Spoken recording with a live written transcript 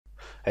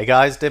Hey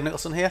guys, Dave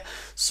Nicholson here.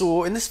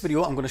 So in this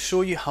video, I'm going to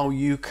show you how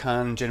you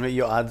can generate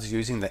your ads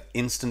using the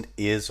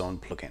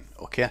InstantAzon plugin.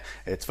 Okay,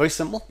 it's very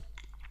simple.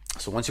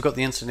 So once you've got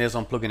the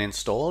InstantAzon plugin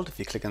installed, if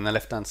you click on the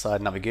left-hand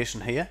side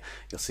navigation here,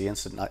 you'll see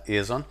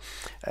InstantAzon,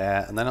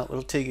 and then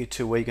it'll take you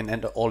to where you can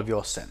enter all of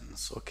your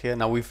settings. Okay,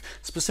 now we've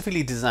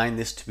specifically designed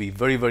this to be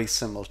very, very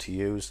simple to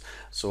use,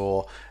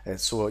 so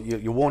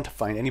you won't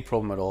find any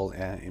problem at all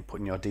in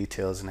putting your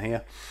details in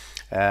here.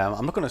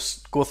 I'm not going to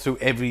go through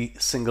every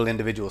single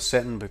individual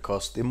setting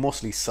because they're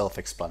mostly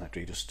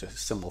self-explanatory, just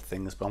simple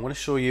things. But I'm going to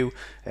show you,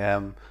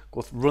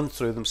 run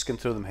through them, skim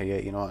through them here,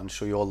 and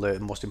show you all the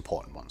most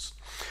important ones.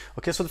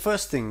 Okay, so the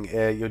first thing,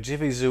 your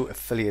JVZoo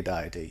affiliate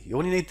ID. You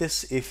only need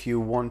this if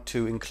you want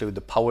to include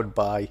the powered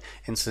by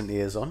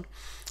InstantAzon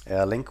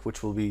link,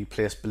 which will be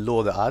placed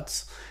below the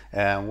ads.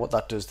 What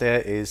that does there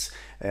is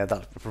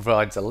that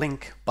provides a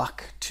link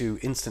back to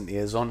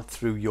InstantAzon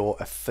through your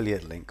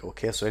affiliate link.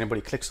 Okay, so anybody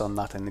clicks on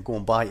that and they go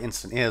and buy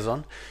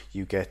InstantAzon,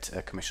 you get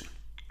a commission.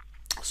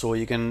 So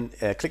you can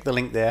click the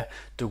link there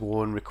to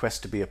go and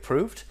request to be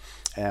approved.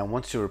 And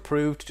once you're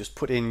approved, just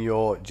put in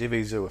your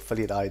JVZoo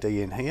affiliate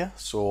ID in here.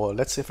 So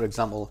let's say, for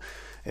example,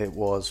 it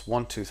was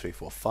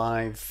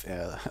 12345.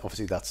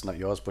 Obviously that's not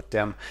yours, but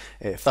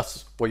if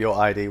that's what your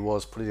ID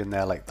was, put it in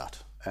there like that,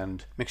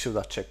 and make sure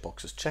that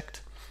checkbox is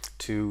checked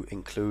to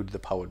include the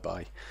powered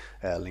by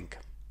link.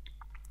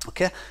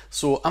 Okay,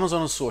 so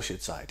Amazon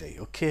Associates ID.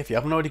 Okay, if you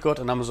haven't already got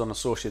an Amazon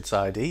Associates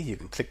ID, you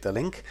can click the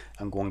link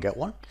and go and get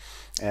one.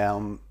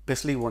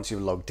 Basically, once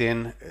you've logged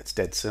in, it's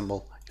dead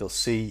simple. You'll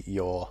see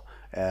your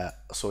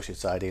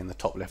Associates ID in the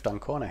top left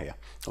hand corner here.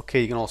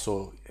 Okay, you can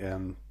also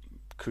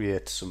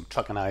create some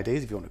tracking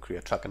IDs if you want to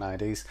create tracking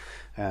IDs,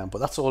 but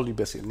that's all you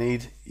basically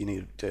need. You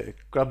need to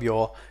grab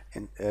your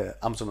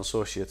Amazon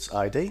Associates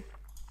ID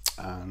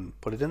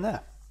and put it in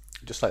there,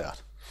 just like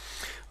that.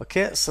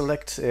 Okay,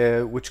 select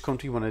which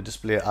country you want to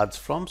display ads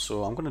from.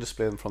 So I'm going to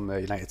display them from the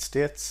United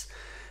States.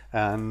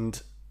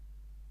 And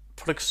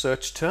product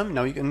search term.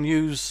 Now you can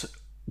use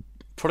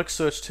product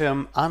search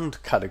term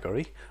and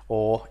category,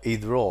 or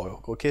either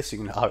or. Okay, so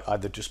you can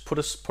either just put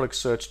a product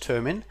search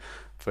term in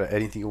for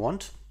anything you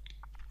want.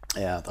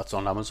 That's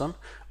on Amazon,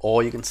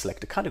 or you can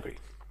select a category.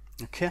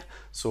 Okay,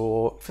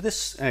 so for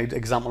this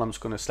example, I'm just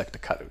going to select a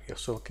category.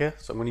 So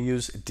I'm going to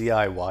use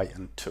DIY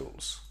and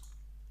tools.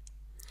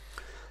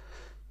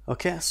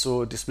 Okay,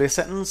 so display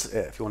settings.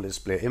 If you want to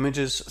display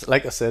images,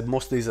 like I said,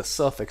 most of these are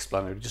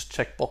self-explanatory. Just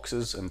check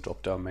boxes and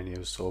drop down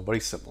menus. So very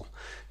simple.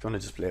 If you want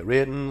to display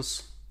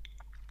ratings,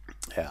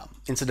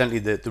 incidentally,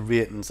 the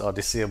ratings are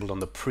disabled on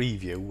the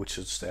preview, which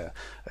is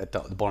at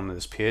the bottom of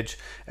this page,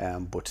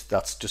 but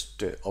that's just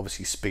to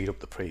obviously speed up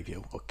the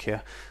preview.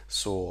 Okay,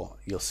 so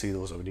you'll see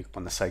those already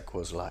when the site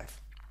goes live.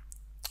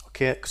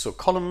 Okay, so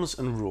columns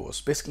and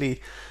rows.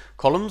 Basically,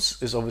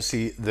 columns is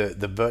obviously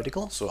the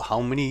vertical, so how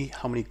many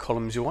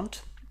columns you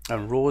want,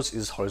 and rows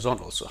is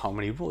horizontal, so how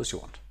many rows you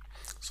want.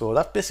 So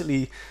that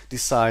basically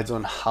decides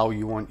on how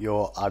you want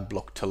your ad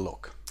block to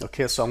look.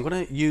 Okay, so I'm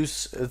going to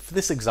use, for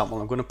this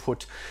example, I'm going to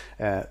put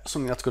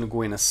something that's going to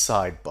go in a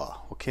sidebar.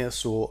 Okay,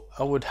 so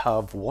I would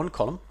have one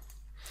column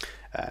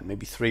and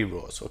maybe 3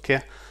 rows.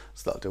 Okay,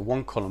 so that'll do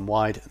 1 column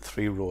wide and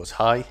 3 rows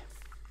high,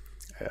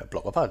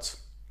 block of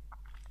ads.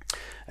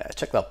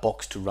 Check that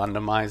box to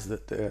randomize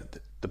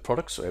the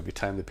product. So every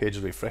time the page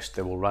is refreshed,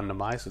 they will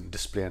randomize and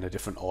display in a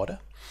different order.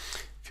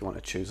 If you want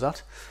to choose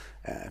that.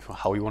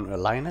 How you want to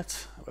align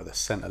it, whether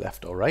center,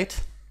 left or right.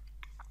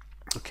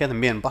 Okay, the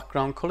main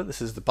background color,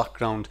 this is the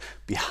background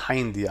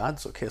behind the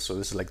ads. Okay, so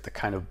this is like the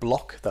kind of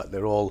block that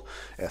they're all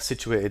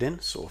situated in.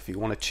 So if you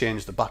want to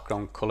change the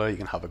background color, you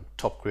can have a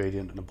top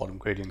gradient and a bottom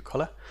gradient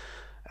color.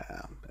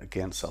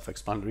 Again,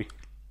 self-explanatory.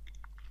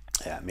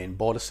 Main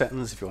border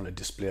settings, if you want to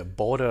display a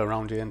border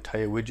around your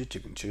entire widget,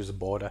 you can choose a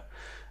border.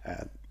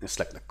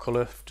 Select the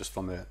color just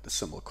from the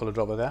simple color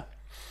dropper there.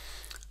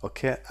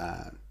 Okay,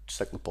 and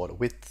select the border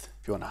width.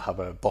 If you want to have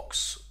a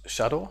box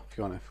shadow, if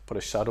you want to put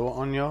a shadow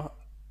on your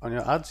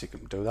ads, you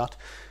can do that.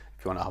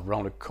 If you want to have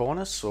rounded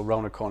corners, so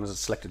rounded corners are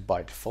selected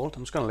by default.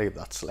 I'm just going to leave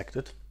that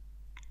selected.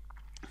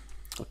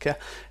 Okay,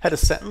 header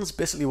settings.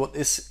 Basically, what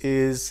this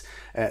is,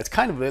 it's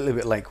kind of a little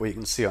bit like what you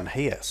can see on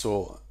here.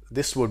 So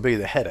this would be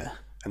the header,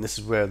 and this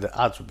is where the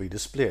ads will be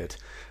displayed,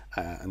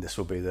 and this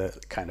will be the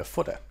kind of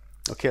footer.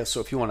 Okay,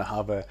 so if you want to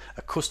have a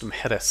custom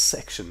header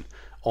section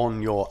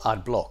on your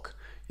ad block,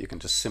 you can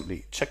just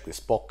simply check this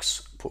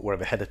box, put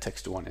whatever header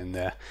text you want in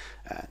there,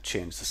 and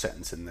change the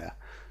settings in there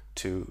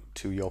to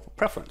your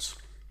preference.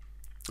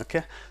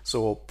 Okay,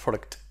 so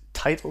product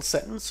title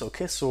settings.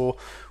 Okay, so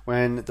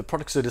when the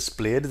products are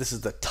displayed, this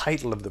is the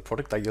title of the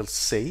product that you'll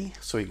see.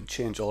 So you can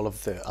change all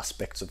of the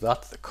aspects of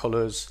that, the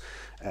colors,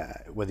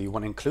 whether you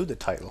want to include the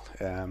title.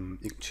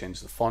 You can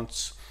change the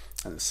fonts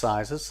and the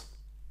sizes.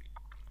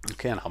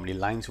 Okay, and how many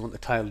lines you want the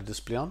title to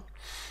display on.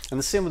 And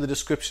the same with the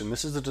description.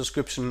 This is the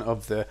description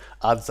of the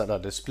ads that are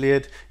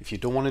displayed. If you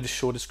don't want to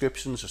show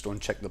descriptions, just don't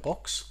check the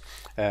box.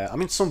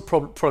 Some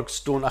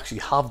products don't actually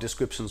have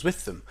descriptions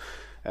with them,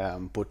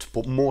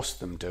 but most of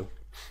them do.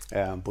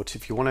 But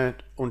if you want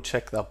to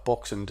uncheck that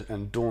box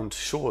and don't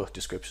show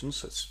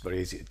descriptions, it's very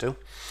easy to do.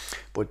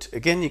 But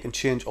again, you can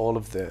change all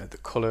of the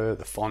color,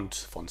 the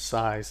font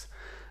size,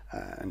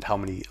 and how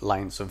many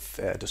lines of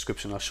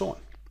description are shown.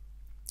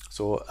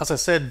 So as I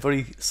said,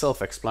 very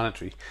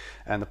self-explanatory.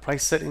 And the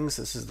price settings,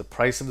 this is the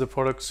price of the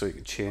product, so you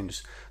can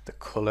change the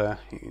color.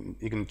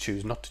 You can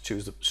choose not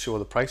to show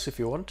the price if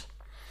you want,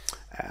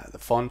 the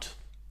font,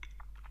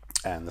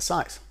 and the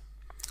size.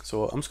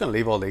 So I'm just going to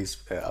leave all these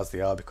as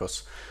they are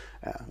because,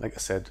 like I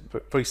said,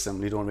 very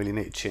simple. You don't really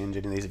need to change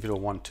any of these if you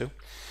don't want to.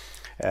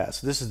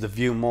 So this is the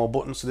View More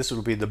button. So this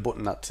will be the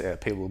button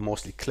that people will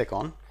mostly click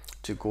on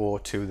to go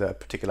to the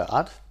particular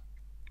ad.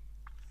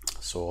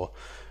 So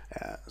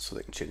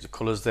they can change the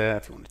colors there.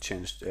 If you want to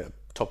change the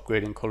top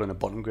gradient color and the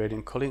bottom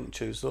gradient color, you can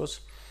choose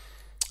those.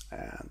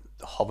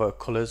 The hover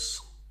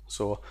colors.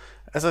 So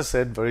as I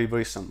said, very,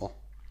 very simple.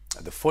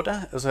 The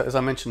footer, as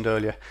I mentioned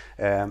earlier,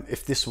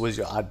 if this was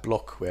your ad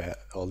block where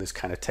all this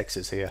kind of text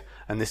is here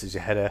and this is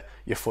your header,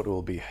 your footer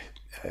will be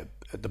at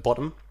the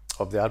bottom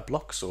of the ad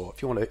block. So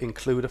if you want to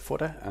include a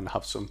footer and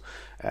have some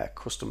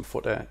custom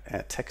footer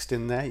text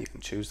in there, you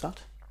can choose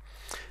that.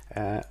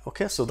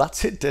 Okay, so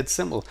that's it, dead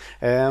simple.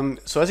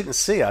 So as you can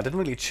see, I didn't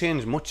really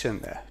change much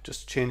in there,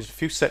 just changed a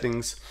few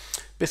settings,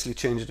 basically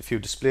changed a few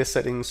display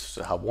settings.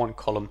 So I have one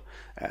column,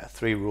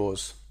 3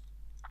 rows,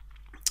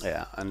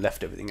 and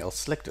left everything else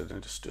selected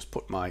and just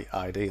put my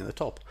ID in the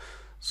top.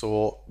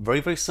 So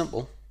very, very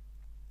simple.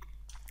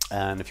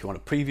 And if you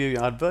want to preview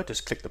your advert,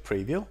 just click the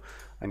preview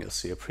and you'll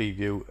see a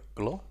preview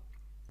below.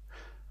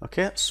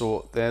 Okay,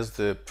 so there's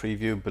the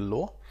preview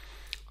below.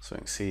 So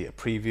you can see a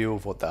preview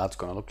of what the ad's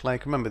going to look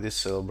like. Remember,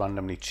 this will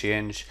randomly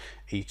change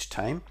each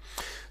time.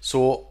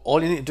 So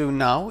all you need to do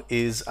now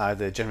is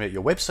either generate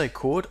your website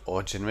code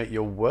or generate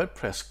your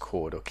WordPress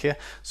code. Okay,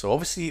 so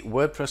obviously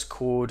WordPress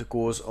code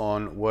goes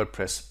on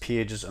WordPress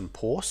pages and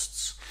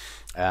posts,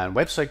 and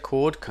website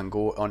code can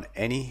go on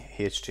any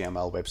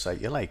HTML website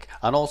you like,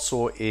 and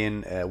also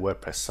in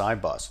WordPress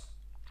sidebars.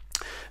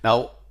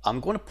 Now I'm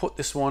going to put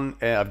this one,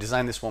 I've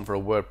designed this one for a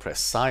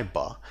WordPress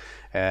sidebar.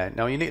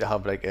 Now you need to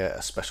have like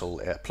a special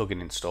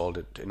plugin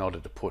installed in order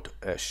to put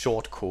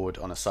short code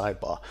on a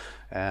sidebar,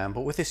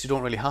 but with this you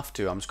don't really have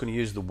to. I'm just going to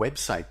use the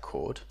website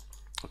code.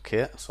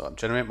 Okay, so I'll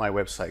generate my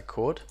website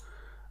code.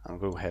 I'm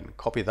going to go ahead and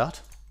copy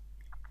that,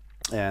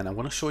 and I'm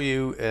going to show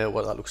you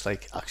what that looks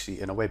like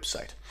actually in a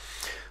website.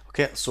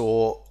 Okay,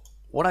 so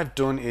what I've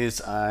done is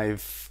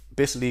I've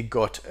basically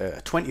got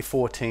a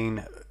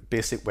 2014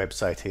 basic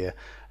website here,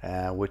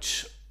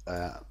 which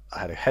I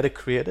had a header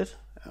created.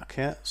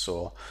 Okay,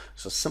 so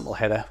it's a simple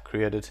header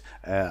created,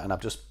 and I've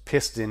just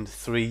pasted in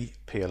 3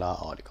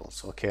 PLR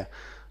articles. Okay,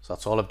 so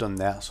that's all I've done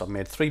there. So I've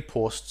made 3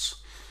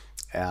 posts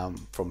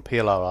from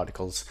PLR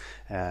articles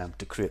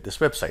to create this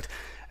website.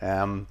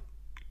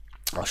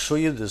 I'll show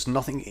you there's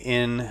nothing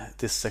in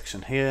this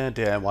section here,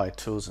 DIY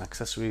tools and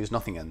accessories,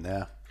 nothing in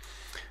there.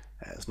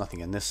 There's nothing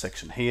in this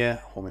section here,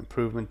 home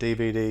improvement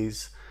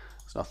DVDs,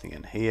 there's nothing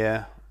in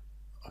here.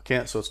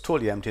 Okay, so it's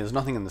totally empty, there's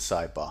nothing in the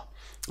sidebar.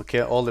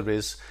 Okay, all there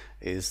is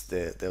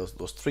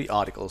those 3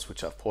 articles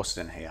which I've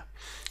posted in here.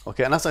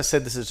 Okay, and as I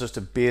said, this is just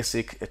a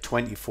basic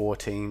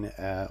 2014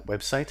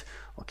 website.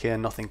 Okay,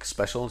 nothing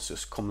special, it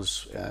just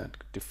comes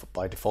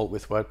by default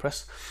with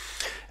WordPress.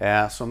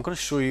 So I'm going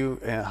to show you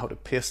how to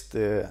paste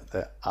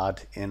the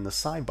ad in the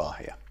sidebar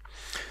here.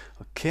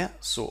 Okay,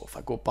 so if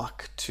I go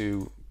back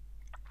to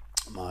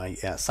my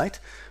site,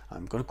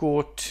 I'm going to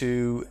go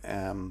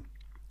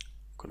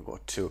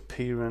to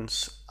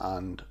appearance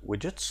and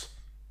widgets.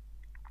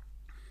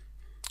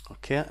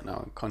 Okay,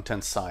 now in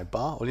content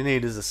sidebar, all you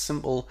need is a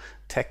simple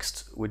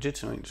text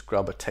widget. You just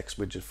grab a text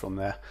widget from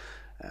there,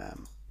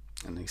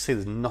 and you see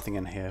there's nothing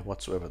in here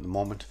whatsoever at the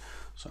moment.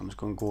 So I'm just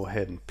going to go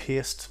ahead and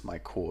paste my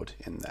code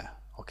in there.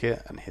 Okay,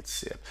 and hit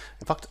save.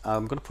 In fact,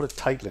 I'm going to put a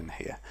title in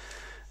here.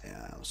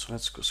 So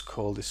let's just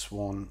call this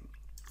one.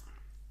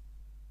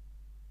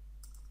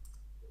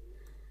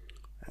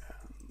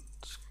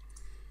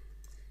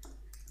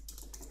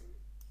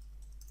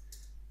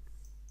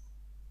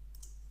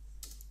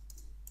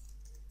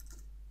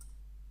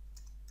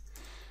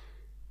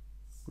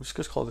 I'm just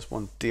going to call this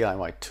one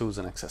DIY tools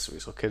and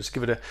accessories. Okay, just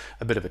give it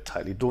a bit of a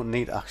title. You don't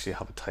need to actually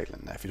have a title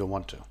in there if you don't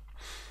want to.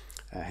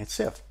 Hit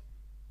save.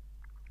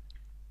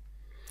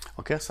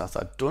 Okay, so that's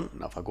that done.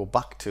 Now if I go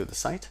back to the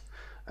site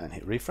and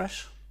hit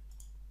refresh,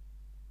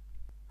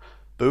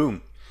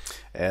 boom,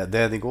 there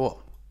they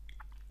go.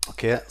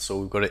 Okay, so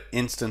we've got an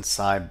instant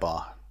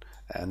sidebar,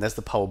 and there's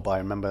the power by.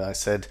 Remember I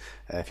said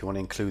if you want to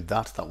include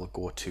that will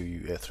go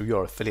to through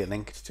your affiliate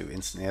link to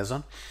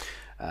InstantAzon.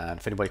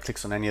 And if anybody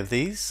clicks on any of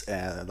these,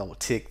 that will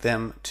take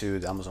them to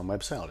the Amazon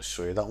website. I'll just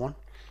show you that one.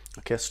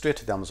 Okay, straight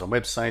to the Amazon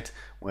website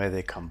where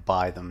they can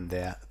buy them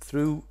there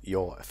through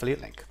your affiliate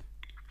link.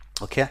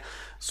 Okay,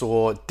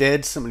 so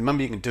dead simple.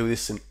 Remember, you can do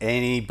this in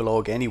any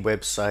blog, any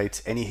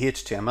website, any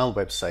HTML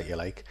website you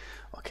like.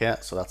 Okay,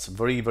 so that's a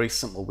very, very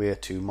simple way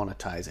to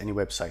monetize any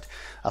website.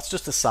 That's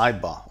just a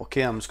sidebar.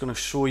 Okay, I'm just going to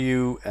show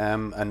you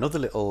another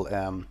little,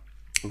 I'm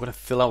going to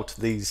fill out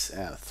these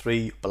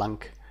 3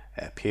 blank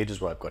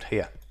pages what I've got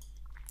here.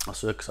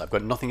 So because I've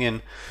got nothing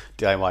in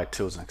DIY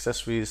tools and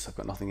accessories, I've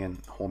got nothing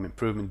in home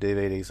improvement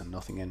DVDs, and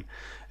nothing in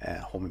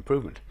home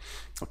improvement.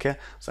 Okay,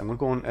 so I'm going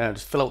to go and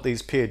just fill out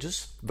these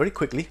pages very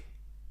quickly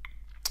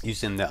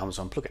using the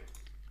Amazon plugin.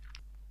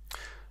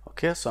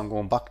 Okay, so I'm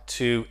going back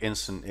to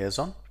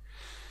InstantAzon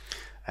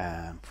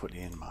and put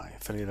in my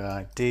affiliate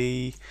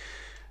ID,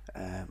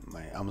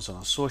 my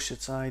Amazon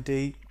Associates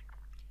ID,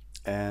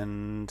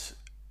 and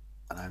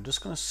I'm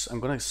going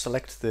to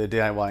select the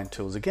DIY and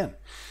tools again.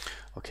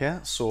 Okay,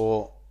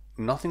 so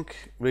nothing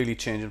really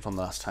changing from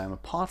the last time,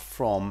 apart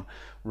from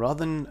rather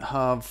than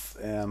have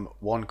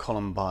one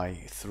column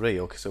by three,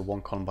 okay, so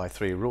one column by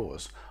 3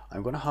 rows,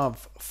 I'm going to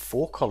have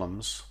 4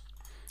 columns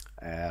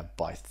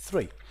by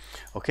 3.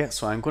 Okay,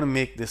 so I'm going to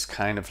make this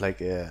kind of like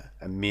a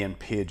main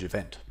page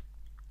event.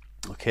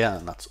 Okay,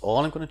 and that's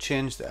all I'm going to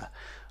change there.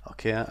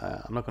 Okay,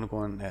 I'm not going to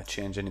go and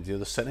change any of the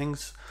other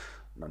settings,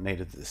 not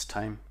needed this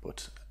time,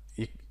 but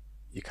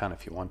you can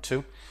if you want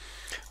to.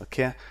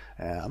 Okay,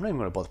 I'm not even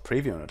going to bother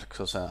previewing it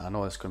because I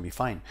know it's going to be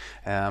fine,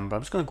 but I'm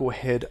just going to go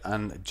ahead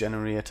and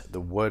generate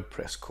the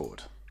WordPress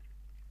code.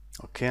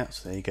 Okay,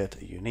 so there you get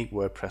a unique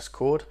WordPress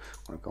code.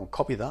 I'm going to go and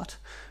copy that,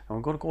 and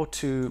we're going to go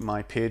to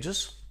my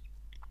pages,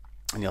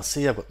 and you'll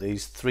see I've got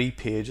these 3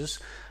 pages: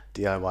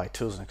 DIY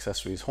tools and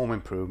accessories, home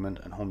improvement,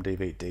 and home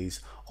DVDs.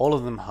 All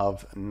of them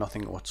have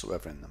nothing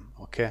whatsoever in them.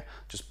 Okay,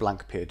 just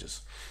blank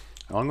pages.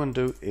 And all I'm going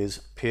to do is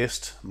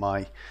paste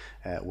my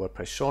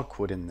WordPress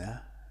shortcode in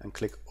there and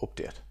click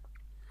update.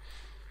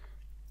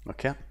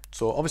 Okay,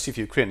 so obviously if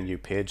you create a new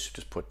page,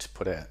 just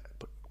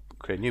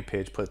create a new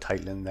page, put a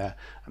title in there,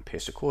 and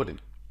paste the code in,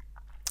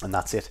 and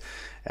that's it.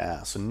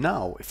 So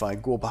now if I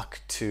go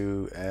back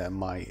to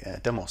my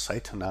demo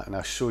site and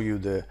I'll show you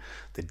the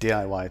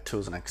DIY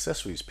tools and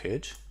accessories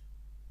page.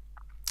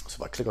 So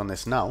if I click on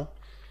this now,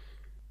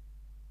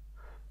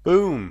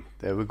 boom,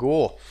 there we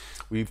go.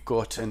 We've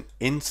got an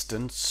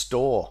instant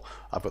store.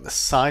 I've got the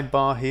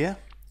sidebar here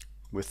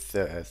with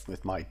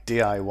my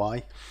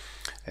DIY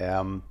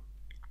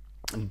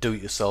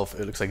do-it-yourself.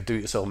 It looks like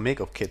do-it-yourself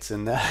makeup kits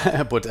in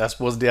there, but I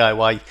suppose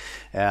DIY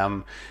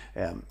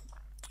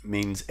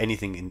means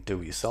anything in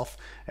do-it-yourself.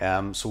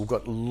 So we've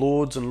got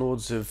loads and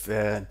loads of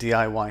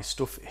DIY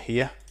stuff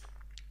here,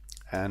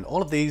 and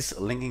all of these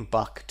linking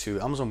back to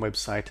Amazon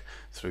website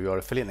through your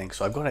affiliate link.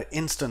 So I've got an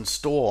instant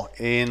store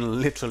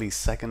in literally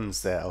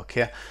seconds there.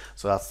 Okay,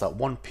 so that's that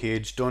one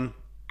page done.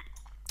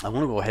 I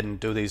want to go ahead and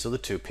do these other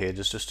 2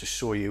 pages just to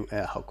show you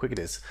how quick it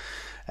is.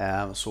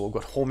 So we've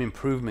got home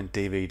improvement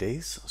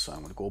DVDs. So I'm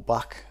going to go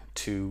back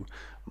to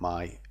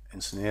my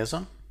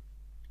InstantAzon,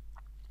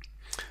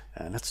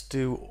 and let's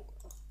do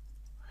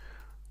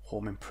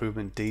home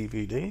improvement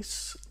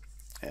DVDs.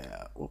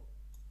 Get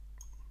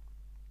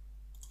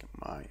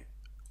my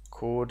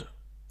code.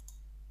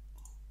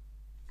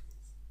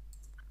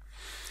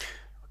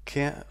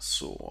 Okay,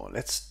 so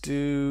let's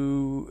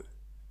do.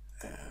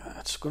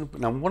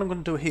 Now what I'm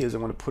going to do here is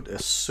I'm going to put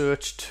a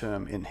search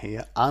term in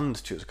here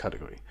and choose a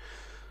category.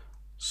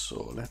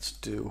 So let's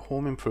do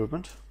home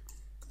improvement,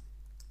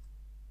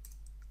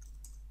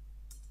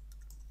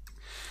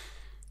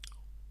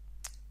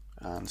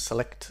 and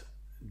select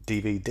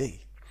DVD.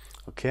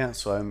 Okay,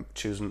 so I'm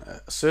choosing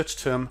a search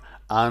term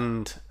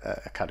and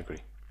a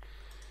category.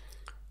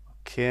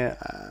 Okay,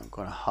 I'm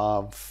going to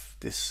have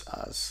this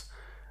as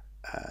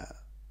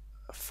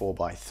 4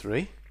 by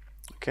 3.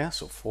 Okay,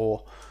 so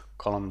 4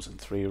 columns and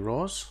 3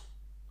 rows.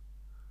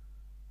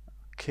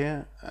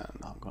 Okay, and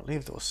I'm going to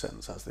leave those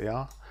settings as they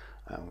are.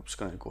 I'm just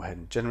going to go ahead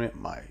and generate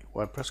my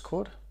WordPress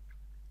code.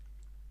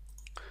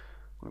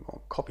 I'm going to go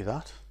and copy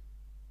that.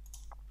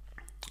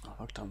 In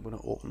fact, I'm going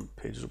to open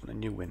pages up in a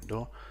new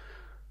window.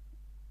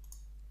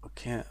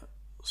 Okay,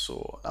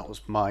 so that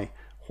was my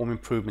home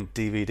improvement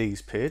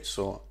DVDs page.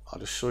 So I'll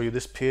just show you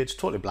this page,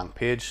 totally blank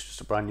page,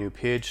 just a brand new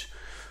page.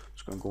 I'm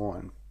just going to go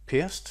and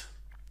paste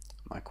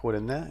my code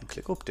in there and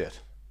click update.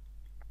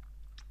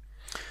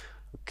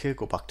 Okay,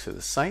 go back to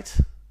the site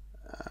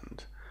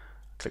and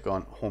click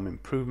on home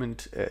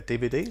improvement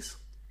DVDs,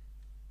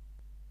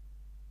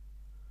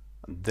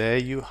 and there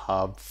you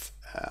have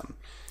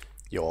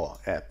your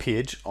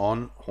page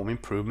on home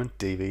improvement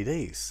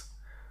DVDs.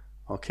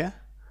 Okay,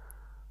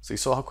 so you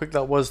saw how quick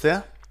that was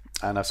there,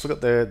 and I've still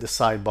got the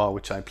sidebar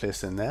which I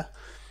placed in there.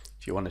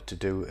 If you wanted to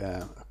do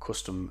a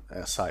custom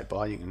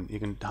sidebar, you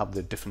can have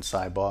the different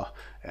sidebar,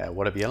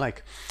 whatever you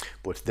like.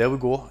 But there we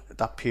go,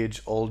 that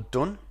page all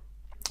done.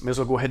 May as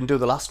well go ahead and do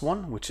the last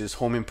one, which is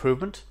home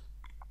improvement.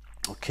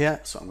 Okay,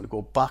 so I'm going to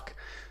go back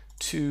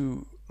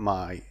to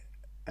my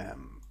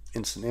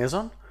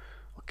InstantAzon.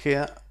 Okay,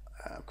 I've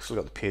still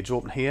got the page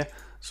open here.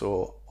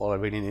 So all I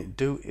really need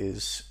to do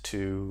is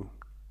I'm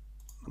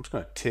just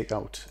going to take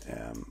out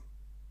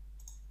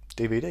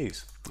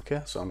DVDs.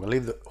 Okay, so I'm going to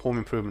leave the home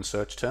improvement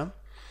search term.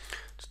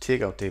 Just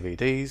take out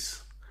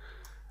DVDs,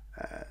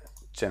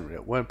 generate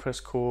a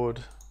WordPress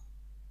code,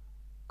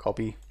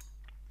 copy,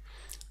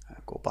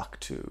 go back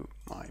to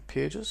my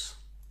pages,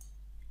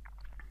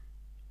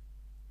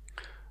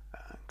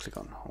 click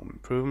on home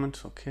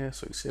improvement. Okay,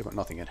 so you see I've got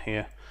nothing in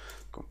here.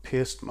 Go and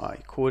paste my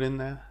code in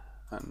there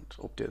and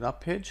update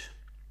that page.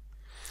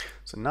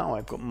 So now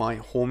I've got my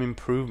home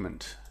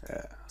improvement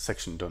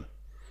section done.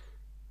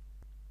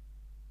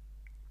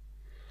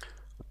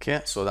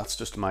 Okay, so that's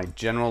just my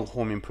general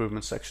home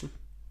improvement section.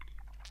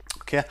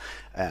 Okay,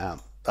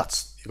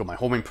 you've got my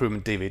home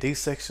improvement DVD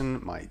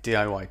section, my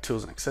DIY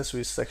tools and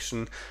accessories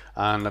section,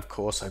 and of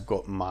course I've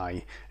got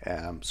my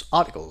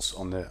articles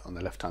on the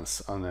left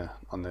hand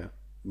on the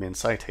main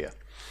site here.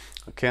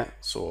 Okay,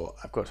 so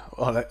I've got,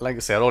 like I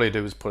said, all you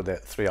do is put the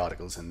 3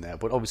 articles in there,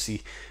 but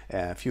obviously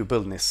if you're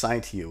building this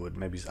site, you would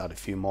maybe add a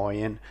few more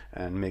in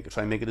and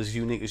try and make it as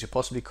unique as you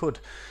possibly could.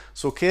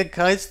 So okay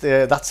guys,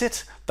 that's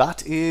it.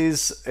 That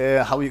is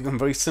how you can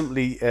very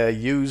simply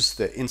use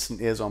the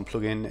InstantAzon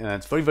plugin, and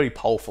it's very, very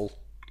powerful,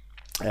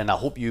 and I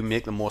hope you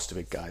make the most of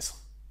it, guys.